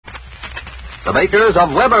The makers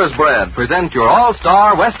of Weber's Bread present your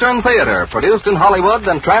all-star Western Theater, produced in Hollywood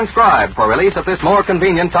and transcribed for release at this more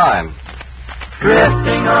convenient time.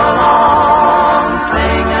 Drifting along,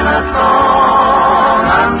 singing a song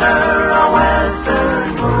under a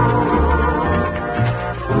western moon.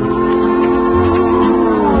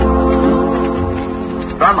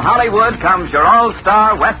 From Hollywood comes your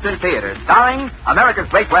all-star Western Theater, starring America's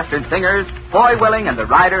great Western singers, Foy Willing and the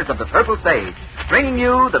Riders of the Purple Sage, bringing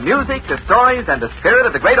you the music, the stories, and the spirit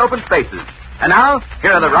of the great open spaces. And now,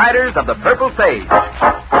 here are the Riders of the Purple Sage.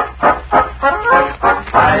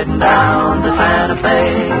 Riding down to Santa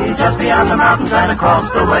Fe, just beyond the mountains and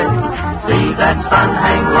across the way. See that sun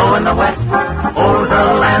hang low in the west, o'er the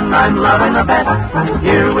land I'm loving the best.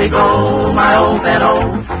 Here we go, my old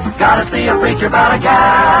Benno, gotta see a preacher about a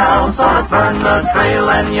gal, so let's burn the trail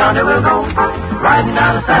and yonder we'll go. Riding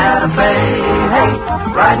down to Santa Fe, hey,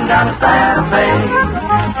 riding down to Santa Fe.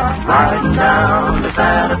 Riding down to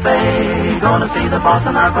Santa Fe, gonna see the boss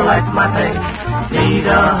and I'll collect my pay. Need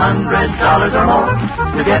 $100 or more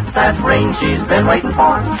to get that ring she's been waiting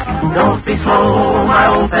for. Don't be slow, my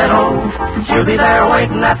old Benno, she'll be there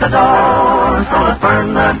waiting at the door. So let's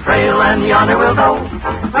burn the trail and yonder we'll go.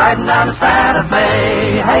 Riding down to Santa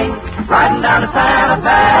Fe, hey, riding down to Santa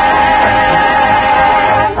Fe.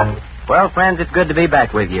 Well, friends, it's good to be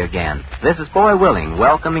back with you again. This is Foy Willing,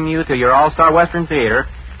 welcoming you to your All-Star Western Theater,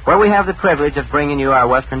 where we have the privilege of bringing you our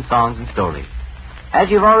Western songs and stories. As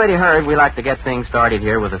you've already heard, we like to get things started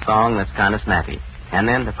here with a song that's kind of snappy. And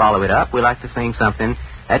then to follow it up, we like to sing something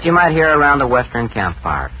that you might hear around a Western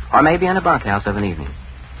campfire, or maybe in a bunkhouse of an evening.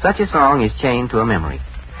 Such a song is Chained to a Memory.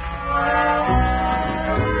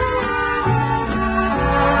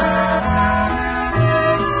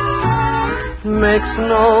 Makes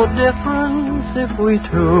no difference if we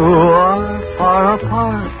two are far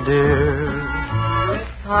apart, dear.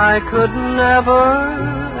 I could never,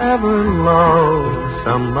 ever love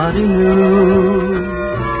somebody new,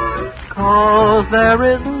 'cause there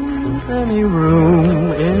isn't any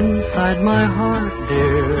room inside my heart,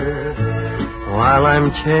 dear, while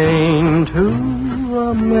I'm chained to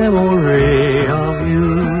a memory of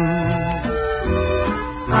you.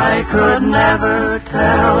 I could never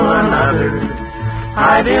tell another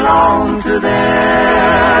I belong to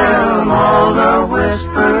them. All the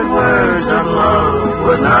whispered words of love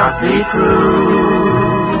would not be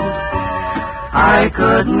true. I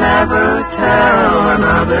could never tell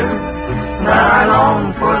another that I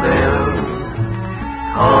long for them,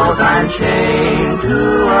 'cause I'm chained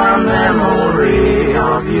to a memory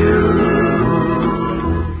of you.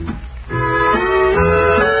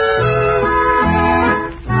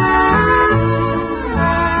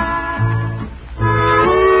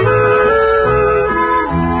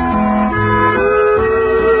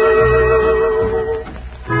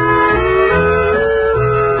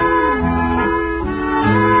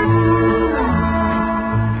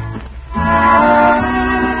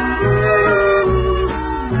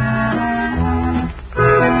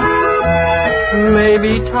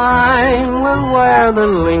 Maybe time will wear the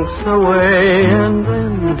links away, and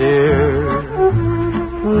then, dear,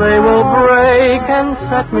 they will break and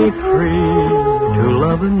set me free to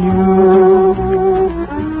love anew.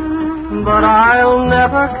 But I'll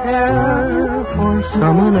never care for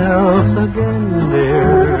someone else again,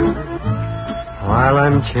 dear, while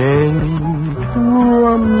I'm chained to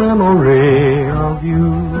a memory of you.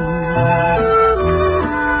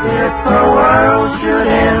 If the world should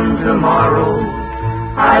end tomorrow,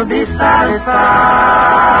 I'll be satisfied,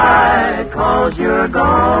 'cause you're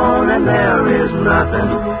gone and there is nothing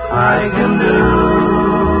I can do.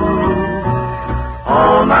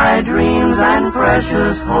 All my dreams and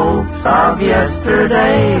precious hopes of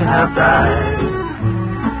yesterday have died,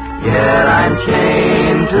 yet I'm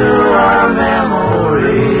chained to a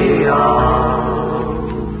memory of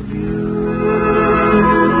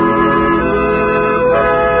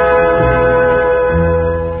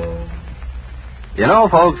You know,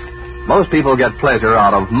 folks, most people get pleasure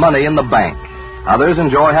out of money in the bank. Others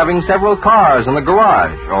enjoy having several cars in the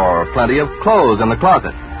garage or plenty of clothes in the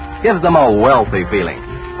closet. Gives them a wealthy feeling,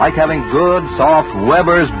 like having good, soft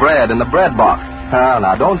Weber's bread in the bread box.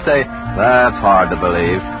 Now, don't say, that's hard to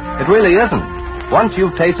believe. It really isn't. Once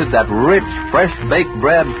you've tasted that rich, fresh-baked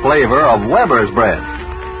bread flavor of Weber's bread.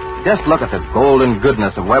 Just look at the golden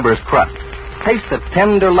goodness of Weber's crust. Taste the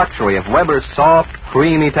tender luxury of Weber's soft,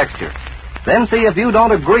 creamy texture. Then see if you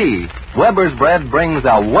don't agree. Weber's bread brings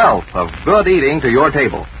a wealth of good eating to your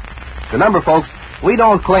table. Remember, folks, we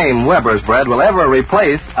don't claim Weber's bread will ever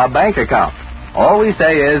replace a bank account. All we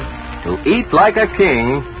say is, to eat like a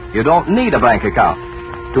king, you don't need a bank account.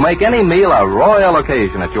 To make any meal a royal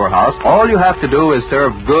occasion at your house, all you have to do is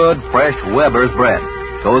serve good, fresh Weber's bread.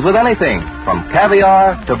 Goes with anything, from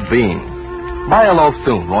caviar to beans. Buy a loaf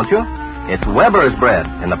soon, won't you? It's Weber's bread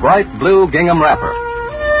in the bright blue gingham wrapper.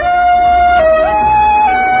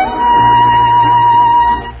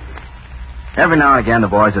 Every now and again, the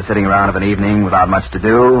boys are sitting around of an evening without much to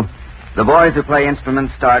do. The boys who play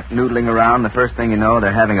instruments start noodling around. The first thing you know,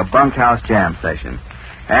 they're having a bunkhouse jam session.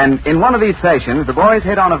 And in one of these sessions, the boys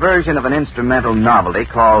hit on a version of an instrumental novelty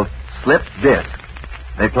called Slip Disc.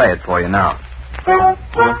 They play it for you now.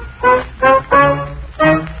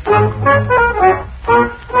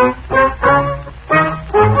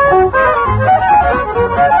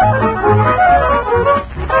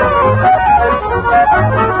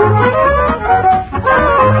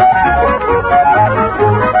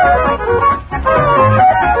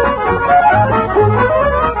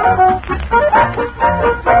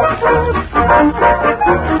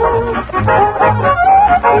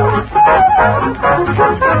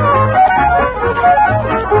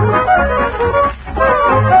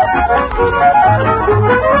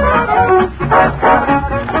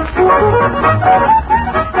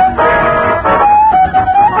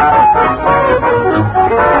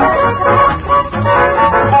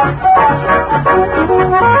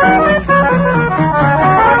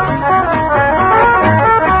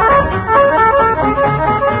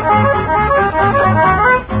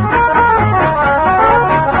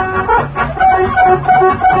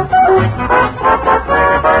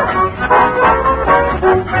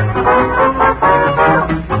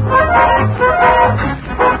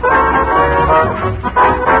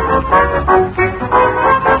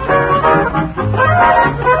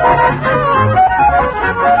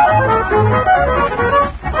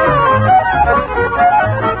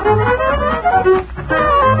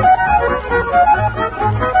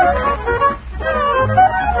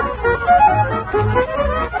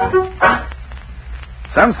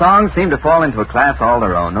 Some songs seem to fall into a class all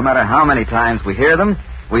their own. No matter how many times we hear them,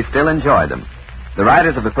 we still enjoy them. The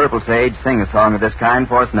Riders of the Purple Sage sing a song of this kind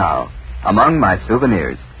for us now, Among My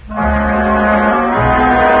Souvenirs.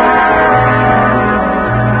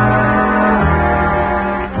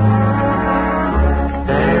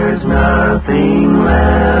 There's nothing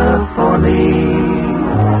left for me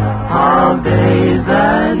of days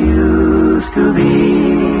that used to be.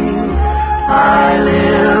 I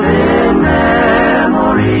live in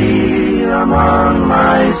memory among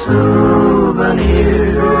my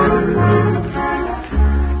souvenirs.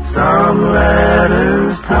 Some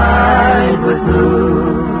letters tied with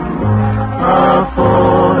glue, a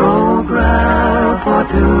photograph or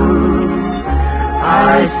two.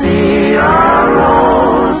 I see a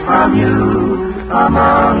rose from you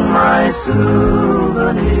among my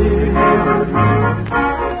souvenirs.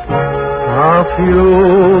 A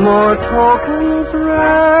few more tokens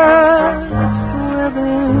rest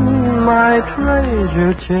within my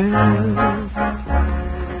treasure chest,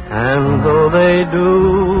 and though they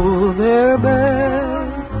do their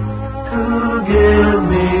best to give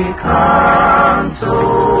me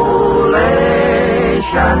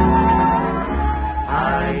consolation,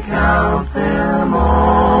 I count them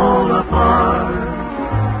all apart,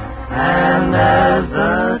 and as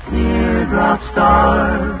the teardrops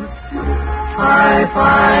start, I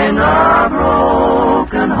find a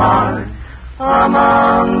broken heart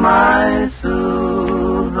among my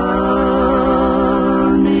souvenirs.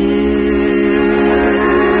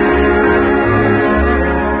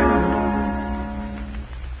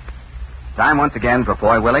 Time once again for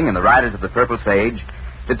Foy Willing and the Riders of the Purple Sage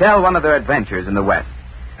to tell one of their adventures in the West.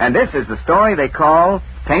 And this is the story they call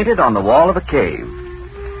Painted on the Wall of a Cave.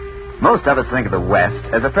 Most of us think of the West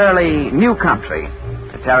as a fairly new country,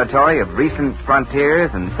 a territory of recent frontiers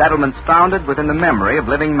and settlements founded within the memory of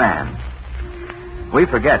living man. We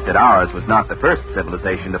forget that ours was not the first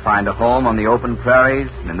civilization to find a home on the open prairies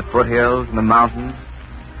and in the foothills and the mountains.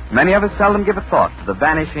 Many of us seldom give a thought to the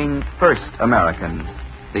vanishing first Americans,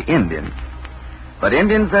 the Indians. But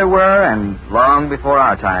Indians there were, and long before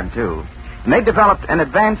our time, too. And they developed an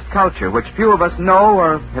advanced culture which few of us know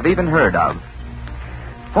or have even heard of.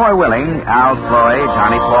 Foy Willing, Al Sloy,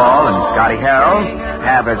 Johnny Paul, and Scotty Harrell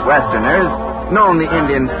have, as Westerners, known the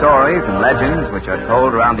Indian stories and legends which are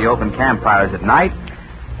told around the open campfires at night,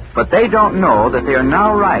 but they don't know that they are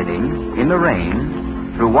now riding, in the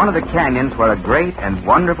rain, through one of the canyons where a great and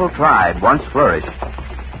wonderful tribe once flourished.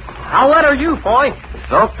 How wet are you, Foy?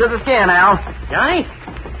 Soaked to the skin, Al. Johnny,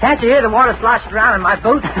 can't you hear the water sloshing around in my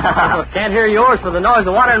boots? Can't hear yours for the noise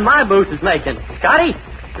the water in my boots is making. Scotty,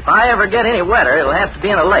 if I ever get any wetter, it'll have to be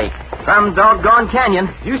in a lake. Some doggone canyon.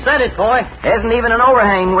 You said it, Foy. Isn't even an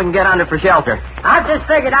overhang we can get under for shelter. I've just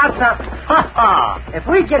figured out something. If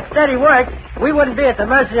we get steady work, we wouldn't be at the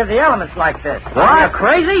mercy of the elements like this. What? You're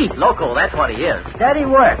crazy? Local, that's what he is. Steady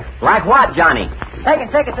work. Like what, Johnny? Taking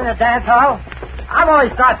tickets in the dance hall. I've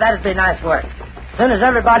always thought that'd be nice work. As soon as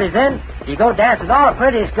everybody's in, you go dance with all the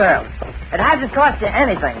prettiest girls. It hasn't cost you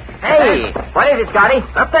anything. Hey, what is it, Scotty?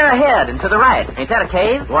 Up there ahead and to the right. Ain't that a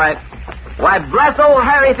cave? Why, bless old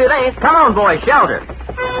Harry if it ain't. Come on, boys, shelter.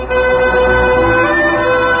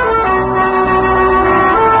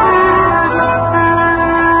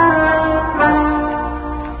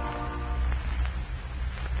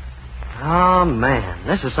 Oh, man,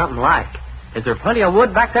 this is something like. Is there plenty of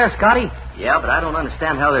wood back there, Scotty? Yeah, but I don't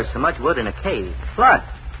understand how there's so much wood in a cave. Flood.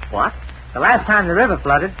 What? The last time the river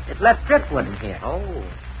flooded, it left driftwood in here. Oh.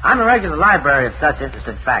 I'm a regular library of such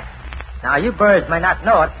interesting facts. Now, you birds may not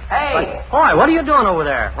know it. Hey! Boy, what are you doing over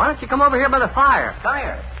there? Why don't you come over here by the fire? Come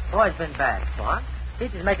here. Boy's been bad. What?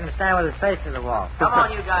 Teacher's making him stand with his face to the wall. Come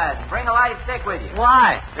on, you guys. Bring a lighted stick with you.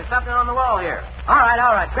 Why? There's something on the wall here. All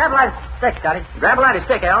right. Grab a light stick, Scotty. Grab a lighted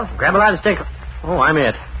stick, Al. Grab a light and stick. Oh, I'm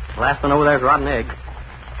it. The last one over there's rotten egg.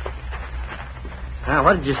 Now,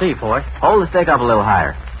 what did you see, boy? Hold the stick up a little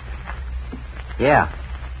higher. Yeah.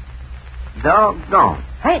 Doggone.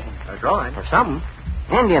 Painting. Or drawing. Or something.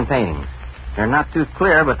 Indian paintings. They're not too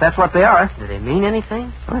clear, but that's what they are. Do they mean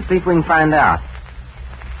anything? Let's see if we can find out.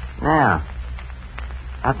 Now,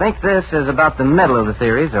 I think this is about the middle of the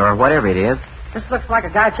series, or whatever it is. This looks like a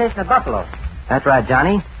guy chasing a buffalo. That's right,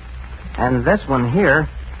 Johnny. And this one here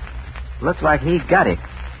looks like he got it.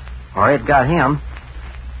 Or it got him.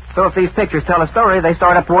 So if these pictures tell a story, they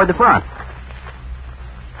start up toward the front.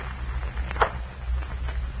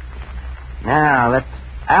 Now,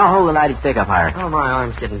 I'll hold the lighted stick up higher. Oh, my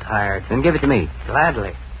arm's getting tired. Then give it to me.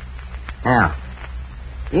 Gladly. Now.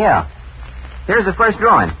 Yeah. Here's the first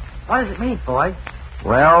drawing. What does it mean, boy?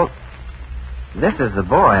 Well, this is the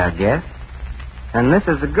boy, I guess. And this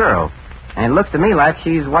is the girl. And it looks to me like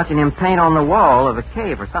she's watching him paint on the wall of a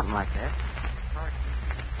cave or something like that.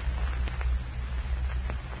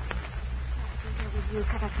 With you,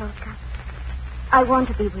 Katatoka. I want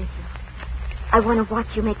to be with you. I want to watch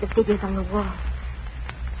you make the figures on the wall.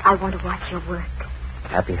 I want to watch your work.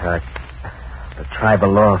 Happy Heart, the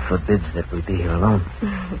tribal law forbids that we be here alone.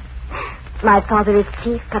 My father is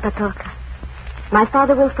chief, Katatoka. My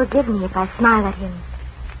father will forgive me if I smile at him.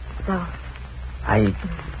 So.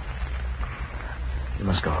 You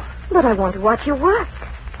must go. But I want to watch your work.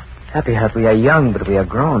 Happy Heart, we are young, but we are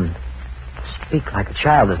grown. To speak like a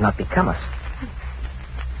child does not become us.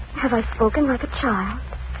 Have I spoken like a child?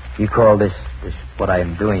 You call this what I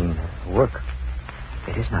am doing work?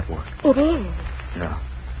 It is not work. It is. No.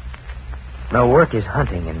 No, work is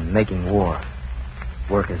hunting and making war.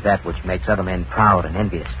 Work is that which makes other men proud and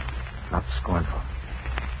envious, not scornful.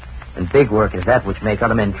 And big work is that which makes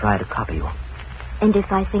other men try to copy you. And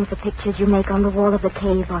if I think the pictures you make on the wall of the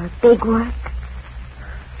cave are big work?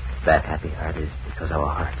 That, Happy Heart, is because our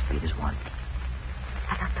hearts beat as one.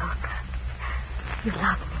 Katatoka, you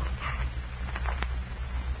love me.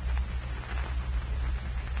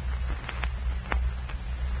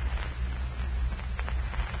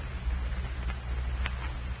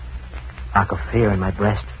 Mark of fear in my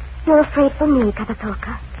breast. You're afraid for me,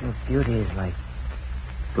 Katatoka. Your beauty is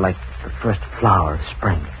like the first flower of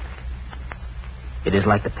spring. It is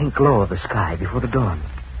like the pink glow of the sky before the dawn.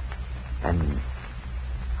 And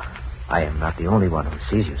I am not the only one who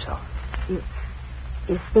sees you so.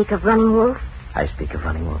 You speak of Running Wolf? I speak of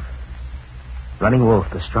Running Wolf. Running Wolf,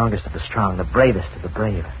 the strongest of the strong, the bravest of the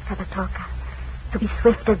brave. Katatoka, to be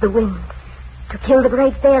swift as the wind. To kill the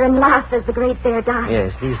great bear and laugh as the great bear dies.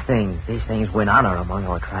 Yes, these things win honor among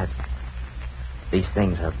our tribes. These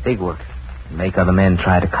things are big work and make other men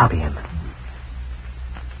try to copy him.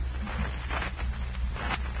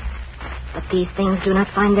 But these things do not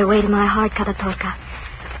find their way to my heart, Katatoka.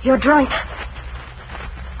 Your droid.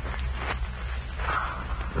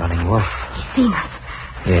 Running Wolf. He's seen us.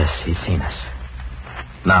 Yes, he's seen us.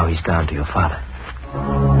 Now he's gone to your father.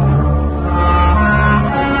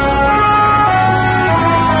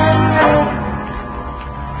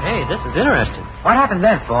 This is interesting. What happened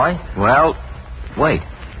then, boy? Well, wait.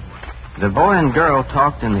 The boy and girl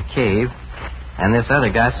talked in the cave, and this other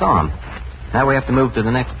guy saw him. Now we have to move to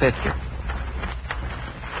the next picture.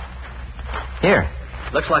 Here.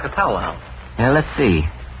 Looks like a powwow. Now, let's see.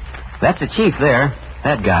 That's the chief there,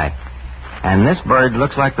 that guy. And this bird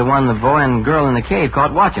looks like the one the boy and girl in the cave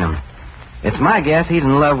caught watching him. It's my guess he's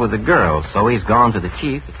in love with the girl, so he's gone to the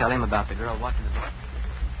chief to tell him about the girl watching the boy.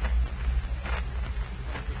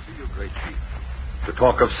 Great chief, to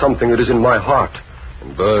talk of something that is in my heart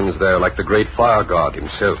and burns there like the great fire god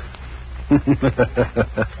himself.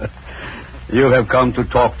 You have come to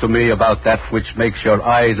talk to me about that which makes your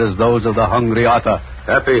eyes as those of the hungry otter.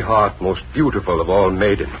 Happy Heart, most beautiful of all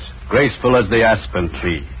maidens. Graceful as the aspen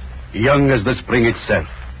tree, young as the spring itself.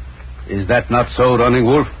 Is that not so, Running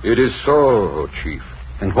Wolf? It is so, O Chief.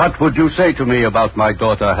 And what would you say to me about my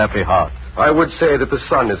daughter, Happy Heart? I would say that the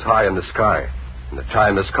sun is high in the sky, and the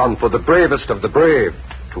time has come for the bravest of the brave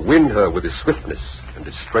to win her with his swiftness and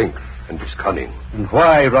his strength and his cunning. And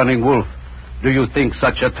why, Running Wolf, do you think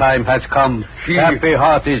such a time has come? Happy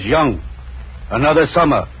Heart is young. Another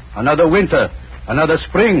summer, another winter, another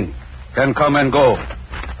spring can come and go.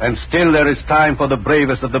 And still there is time for the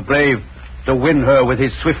bravest of the brave to win her with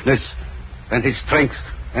his swiftness and his strength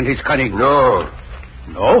and his cunning. No.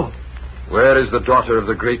 No? Where is the daughter of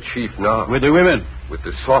the great chief now? With the women. With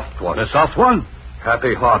the soft one. The soft one?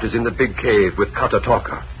 Happy Heart is in the big cave with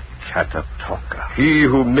Katatoka. Katatoka. He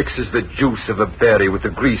who mixes the juice of a berry with the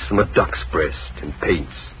grease from a duck's breast and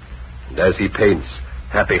paints. And as he paints,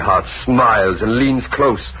 Happy Heart smiles and leans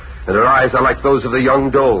close, and her eyes are like those of the young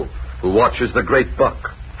doe who watches the great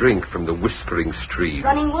buck drink from the whispering stream.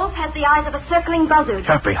 Running Wolf has the eyes of a circling buzzard.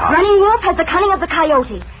 Happy Heart. Running Wolf has the cunning of the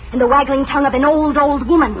coyote and the waggling tongue of an old, old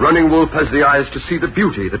woman. Running Wolf has the eyes to see the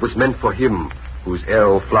beauty that was meant for him, whose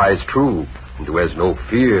arrow flies true and who has no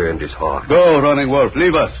fear in his heart. Go, Running Wolf,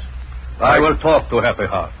 leave us. I will talk to Happy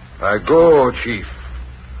Heart. I go, Chief,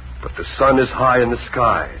 but the sun is high in the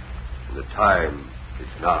sky, and the time is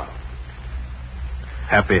now.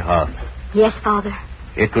 Happy Heart. Yes, Father.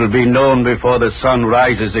 It will be known before the sun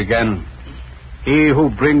rises again. He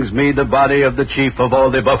who brings me the body of the chief of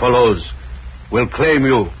all the buffaloes will claim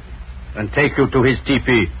you and take you to his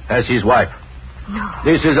teepee as his wife. No.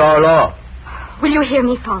 This is our law. Will you hear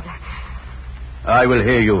me, Father? I will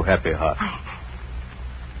hear you, Happy Heart.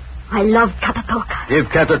 I love Katatoka. If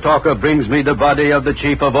Katatoka brings me the body of the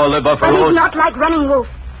chief of all the But buffaloes... he's not like Running Wolf.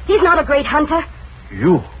 He's not a great hunter.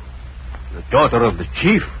 You, the daughter of the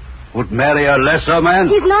chief, would marry a lesser man?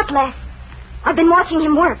 He's not less. I've been watching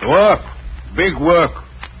him work. Work, big work,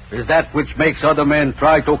 is that which makes other men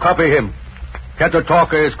try to copy him.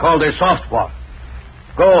 Katatoka is called a soft one.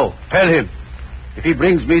 Go, tell him. If he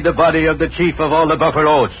brings me the body of the chief of all the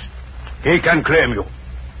buffaloes, he can claim you.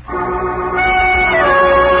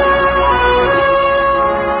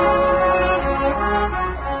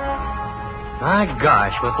 My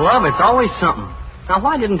gosh, with love, it's always something. Now,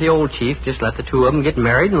 why didn't the old chief just let the two of them get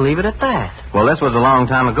married and leave it at that? Well, this was a long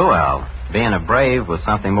time ago, Al. Being a brave was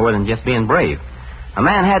something more than just being brave. A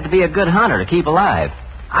man had to be a good hunter to keep alive.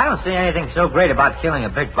 I don't see anything so great about killing a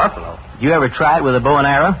big buffalo. You ever try it with a bow and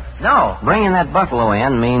arrow? No. Bringing that buffalo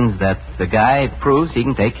in means that the guy proves he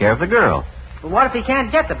can take care of the girl. But what if he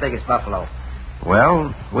can't get the biggest buffalo?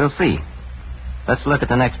 Well, we'll see. Let's look at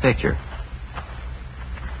the next picture.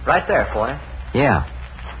 Right there, boy. Yeah.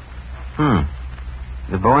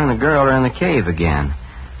 The boy and the girl are in the cave again.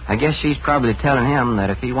 I guess she's probably telling him that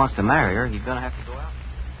if he wants to marry her, he's going to have to go out.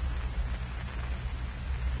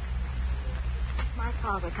 My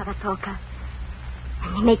father, Katatoka.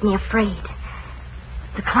 And they make me afraid.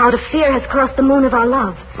 The cloud of fear has crossed the moon of our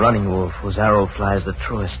love. Running Wolf, whose arrow flies the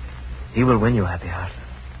truest. He will win you, Happy Heart.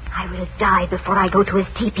 I will die before I go to his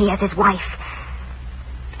teepee as his wife.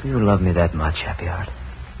 Do you love me that much, Happy Heart?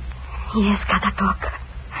 Yes, Katatoka.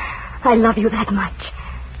 I love you that much.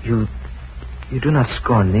 You do not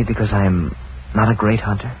scorn me because I am not a great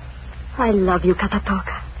hunter? I love you,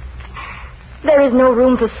 Katatoka. There is no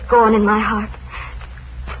room for scorn in my heart.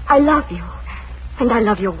 I love you, and I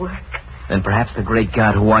love your work. Then perhaps the great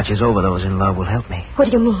God who watches over those in love will help me. What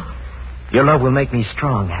do you mean? Your love will make me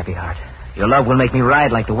strong, Happy Heart. Your love will make me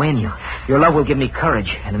ride like the wind. Your love will give me courage.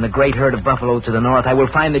 And in the great herd of buffaloes to the north, I will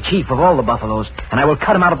find the chief of all the buffaloes, and I will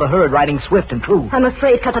cut him out of the herd, riding swift and true. I'm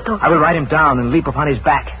afraid, Katatoka. I will ride him down and leap upon his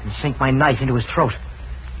back and sink my knife into his throat.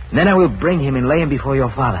 And then I will bring him and lay him before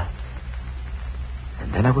your father.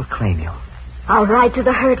 And then I will claim you. I'll ride to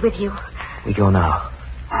the herd with you. We go now.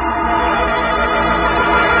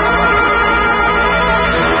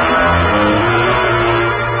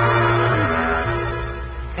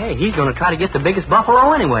 Hey, he's going to try to get the biggest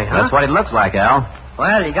buffalo anyway, huh? That's what it looks like, Al.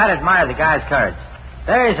 Well, you got to admire the guy's courage.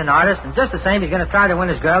 There he's an artist, and just the same, he's going to try to win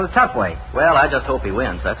his girl the tough way. Well, I just hope he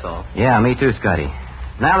wins, that's all. Yeah, me too, Scotty.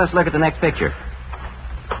 Now let's look at the next picture.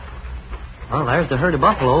 Well, there's the herd of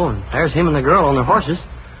buffalo, and there's him and the girl on their horses.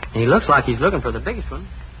 And he looks like he's looking for the biggest one.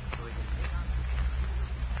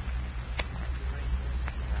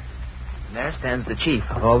 And there stands the chief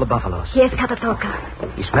of all the buffaloes. Yes,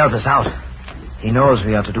 Katatoka. He smells us out. He knows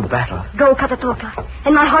we are to do battle. Go, Katatoka.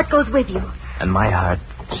 And my heart goes with you. And my heart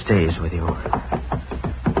stays with you.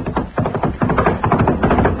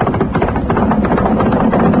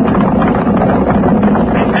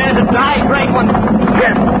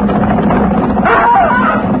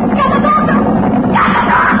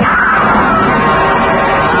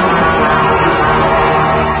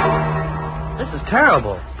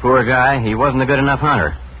 guy. He wasn't a good enough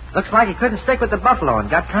hunter. Looks like he couldn't stick with the buffalo and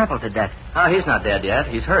got trampled to death. Oh, he's not dead yet.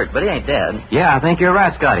 He's hurt, but he ain't dead. Yeah, I think you're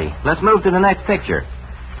right, Scotty. Let's move to the next picture.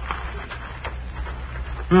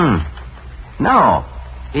 No,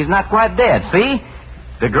 he's not quite dead. See?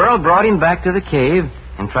 The girl brought him back to the cave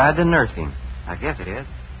and tried to nurse him. I guess it is,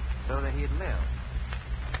 so that he'd live.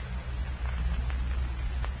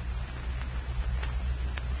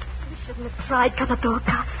 You shouldn't have tried,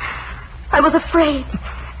 Katatoka. I was afraid,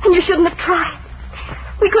 and you shouldn't have tried.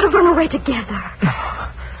 We could have run away together.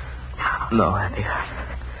 No, Happy Heart.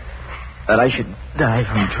 That I should die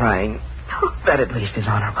from trying, that at least is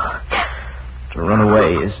honorable. To run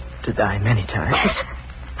away is to die many times.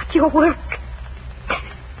 But your work...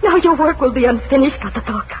 Now your work will be unfinished,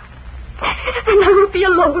 Katatoka. And I will be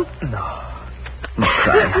alone. No. Don't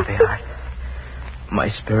cry, Happy Heart. My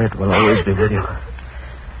spirit will always be with you.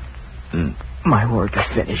 And my work is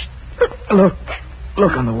finished. Look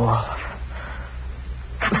on the wall.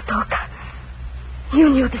 Katatoka, you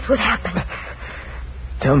knew this would happen.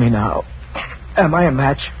 Tell me now, am I a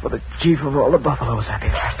match for the chief of all the buffaloes, Happy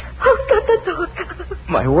Heart? Oh, Katatoka.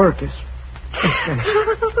 My work is finished.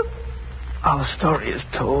 Our story is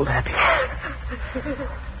told, Happy Heart.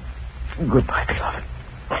 Goodbye, beloved.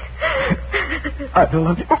 I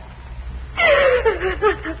love you.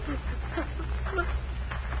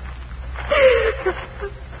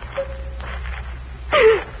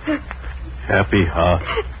 Happy Heart.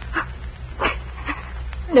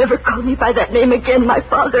 Never call me by that name again, my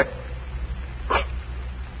father.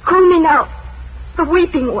 Call me now the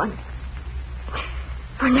Weeping One.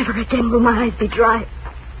 For never again will my eyes be dry,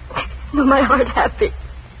 nor my heart happy.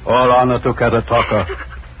 All honor to Katatoka,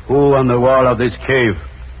 who on the wall of this cave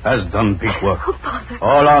has done big work. Oh, Father.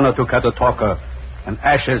 All honor to Katatoka, and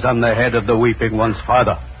ashes on the head of the Weeping One's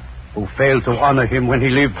father, who failed to honor him when he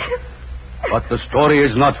lived. But the story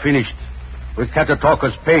is not finished. With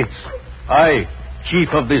Katatoka's paints, I, chief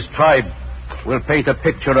of this tribe, will paint a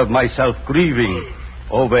picture of myself grieving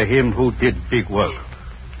over him who did big work.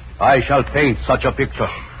 I shall paint such a picture.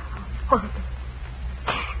 Oh,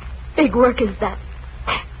 big work is that.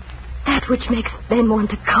 That which makes men want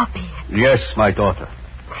to copy. Yes, my daughter.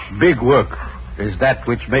 Big work is that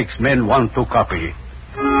which makes men want to copy.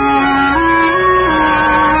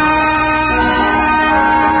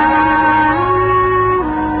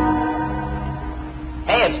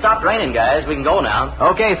 Hey, it stopped raining, guys. We can go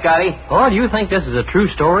now. Okay, Scotty. Oh, do you think this is a true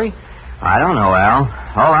story? I don't know, Al.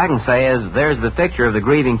 All I can say is there's the picture of the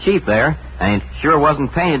grieving chief there, and it sure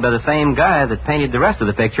wasn't painted by the same guy that painted the rest of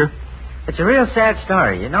the picture. It's a real sad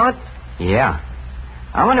story, you know it? Yeah.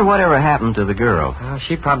 I wonder whatever happened to the girl. Well,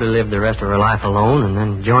 she probably lived the rest of her life alone and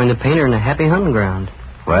then joined the painter in a happy hunting ground.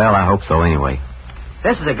 Well, I hope so anyway.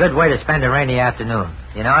 This is a good way to spend a rainy afternoon.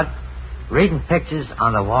 You know it? Reading pictures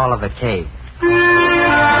on the wall of a cave.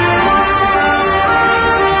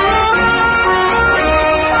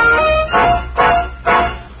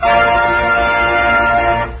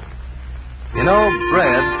 You know,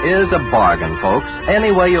 bread is a bargain, folks,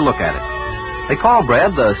 any way you look at it. They call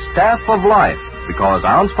bread the staff of life because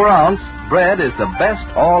ounce for ounce, bread is the best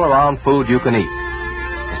all-around food you can eat.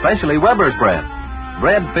 Especially Weber's bread.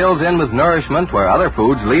 Bread fills in with nourishment where other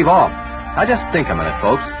foods leave off. Now just think a minute,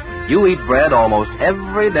 folks. You eat bread almost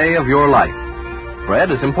every day of your life.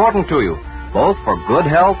 Bread is important to you, both for good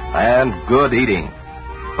health and good eating.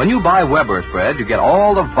 When you buy Weber's bread, you get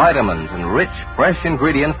all the vitamins and rich, fresh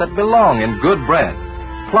ingredients that belong in good bread,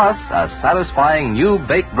 plus a satisfying new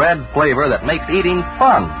baked bread flavor that makes eating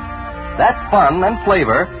fun. That fun and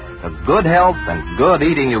flavor, the good health and good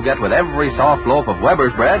eating you get with every soft loaf of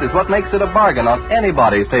Weber's bread is what makes it a bargain on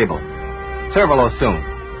anybody's table. Serve-a-lo soon.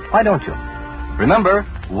 Why don't you? Remember,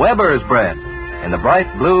 Weber's bread in the bright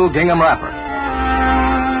blue gingham wrapper.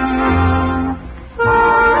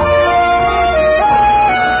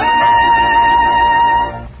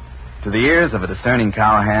 To the ears of a discerning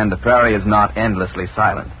cowhand, the prairie is not endlessly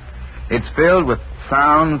silent. It's filled with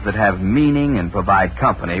sounds that have meaning and provide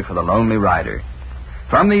company for the lonely rider.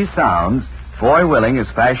 From these sounds, Foy Willing has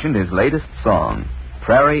fashioned his latest song,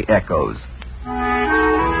 Prairie Echoes.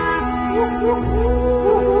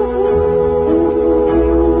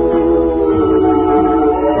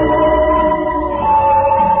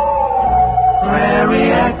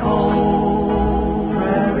 Prairie echo,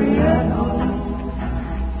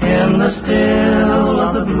 in the still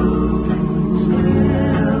of the blue,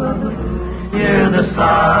 hear the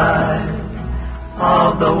sigh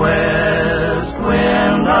of the west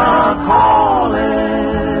wind a-calling.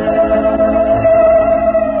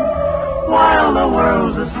 While the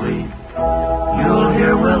world's asleep, you'll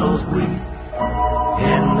hear willows weep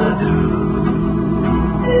in the dew.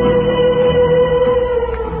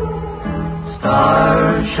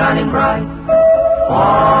 stars shining bright,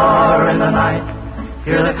 far in the night,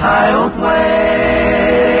 hear the coyote wail,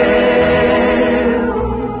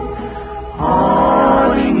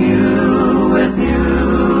 haunting you with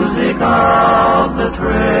music of the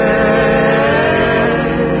trail.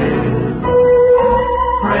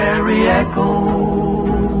 Prairie echo,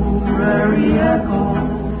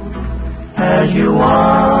 as you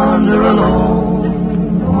wander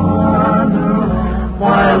alone,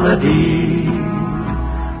 while the deep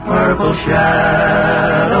purple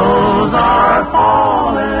shadows are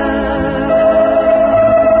falling.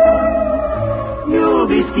 You'll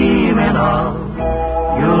be scheming of,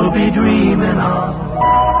 you'll be dreaming of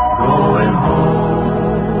going home.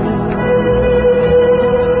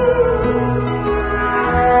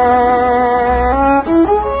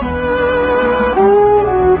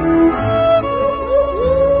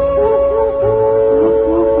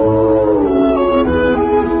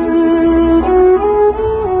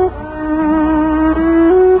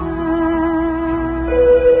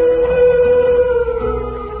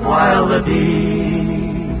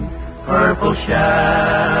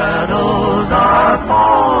 Shadows are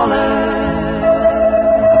falling.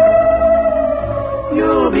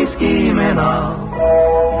 You'll be scheming of,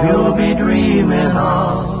 you'll be dreaming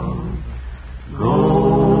of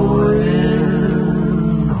going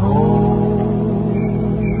home.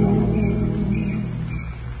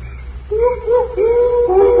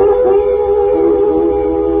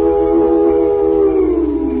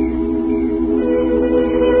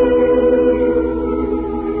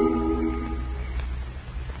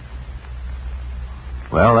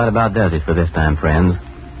 Well, that about does it for this time, friends.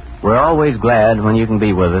 We're always glad when you can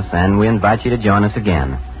be with us, and we invite you to join us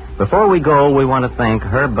again. Before we go, we want to thank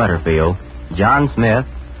Herb Butterfield, John Smith,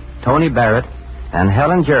 Tony Barrett, and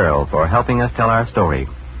Helen Gerald for helping us tell our story.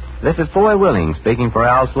 This is Foy Willing speaking for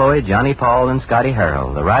Al Sloy, Johnny Paul, and Scotty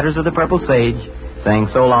Harrell, the writers of The Purple Sage, saying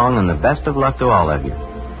so long and the best of luck to all of you.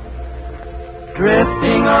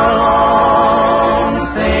 Drifting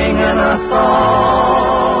along, singing a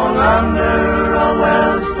song under a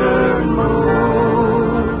western moon.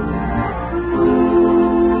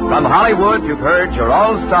 From Hollywood, you've heard your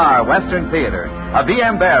all-star Western Theater, a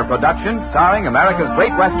V.M. Bear production starring America's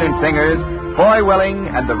great Western singers, Foy Willing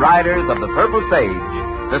and the Riders of the Purple Sage.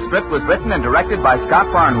 The script was written and directed by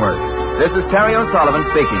Scott Farnworth. This is Terry O'Sullivan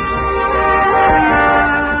speaking.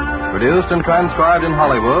 Produced and transcribed in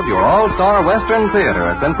Hollywood, your all-star Western Theater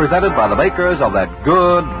has been presented by the makers of that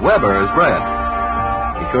good Weber's bread.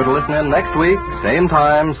 Be sure to listen in next week, same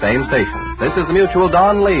time, same station. This is the Mutual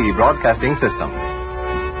Don Lee Broadcasting System.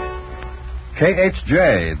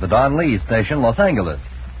 KHJ, the Don Lee Station, Los Angeles.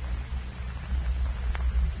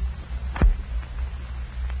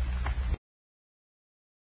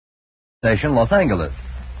 Station, Los Angeles.